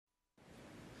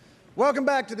Welcome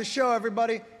back to the show,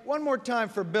 everybody. One more time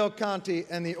for Bill Conti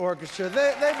and the orchestra.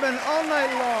 They've been all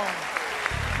night long.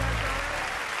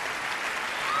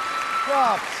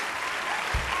 Props.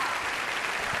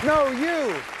 No,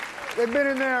 you. They've been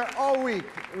in there all week,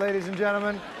 ladies and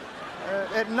gentlemen.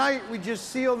 At night, we just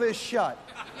seal this shut.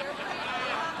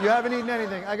 You haven't eaten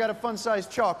anything. I got a fun-sized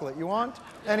chocolate. You want?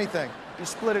 Anything. You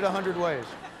split it 100 ways.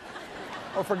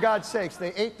 Oh, for God's sakes,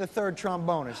 they ate the third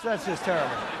trombonist. That's just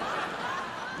terrible.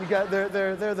 You got,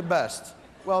 they're the best.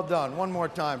 Well done. One more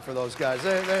time for those guys.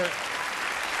 I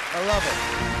love it.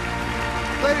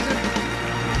 Ladies and...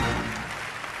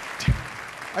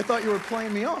 I thought you were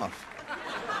playing me off.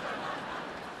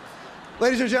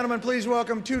 Ladies and gentlemen, please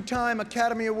welcome two-time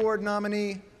Academy Award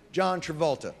nominee, John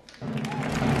Travolta.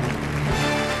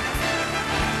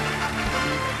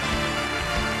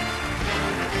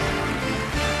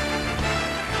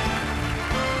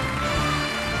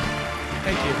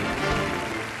 Thank you.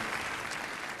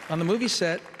 On the movie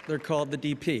set, they're called the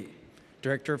DP,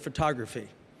 Director of Photography.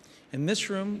 In this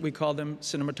room, we call them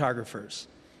cinematographers.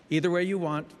 Either way you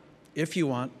want, if you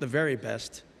want the very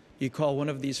best, you call one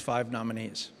of these 5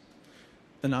 nominees.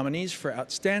 The nominees for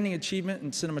Outstanding Achievement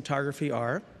in Cinematography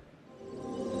are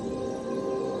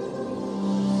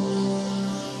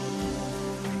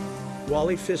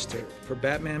Wally Pfister for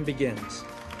Batman Begins,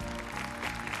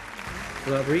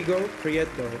 Rodrigo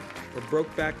Prieto for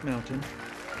Brokeback Mountain,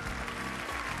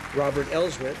 Robert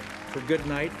Elswit for Good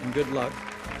Night and Good Luck,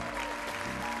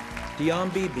 Dion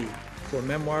Beebe for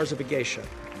Memoirs of a Geisha,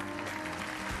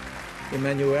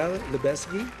 Emmanuel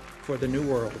Lubezki for The New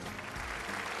World.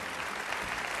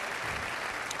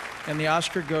 And the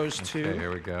Oscar goes to... Okay,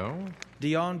 here we go.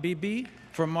 Dion Beebe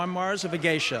for Memoirs of a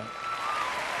Geisha.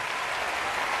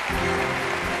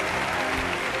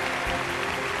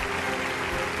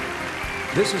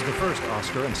 This is the first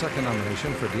Oscar and second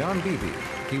nomination for Dion Beebe.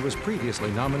 He was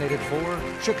previously nominated for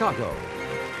Chicago.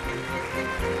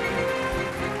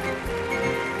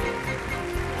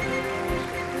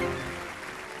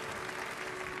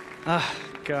 Ah,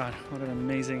 God, what an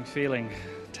amazing feeling.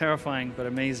 Terrifying, but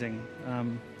amazing.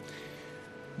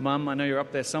 Mum, I know you're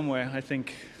up there somewhere. I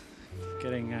think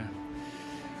getting...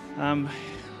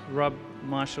 Rob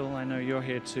Marshall, I know you're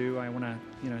here too. I want to,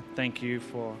 thank you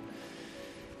for...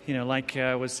 like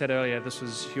was said earlier, this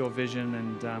was your vision,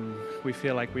 and we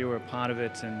feel like we were a part of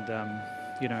it, and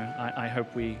I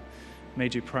hope we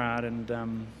made you proud, and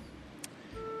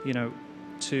to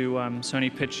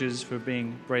Sony Pictures for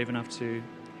being brave enough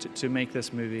to make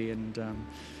this movie, and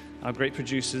our great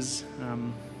producers,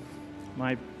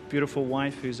 my beautiful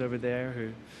wife who's over there,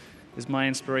 who is my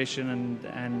inspiration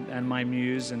and my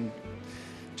muse, and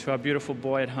to our beautiful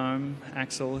boy at home,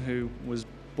 Axel, who was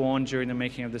born during the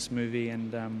making of this movie,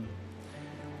 and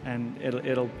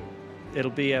it'll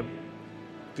be a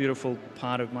beautiful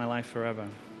part of my life forever.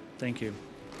 Thank you.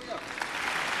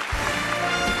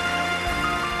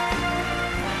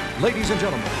 Ladies and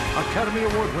gentlemen, Academy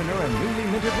Award winner and newly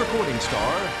minted recording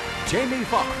star, Jamie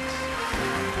Foxx.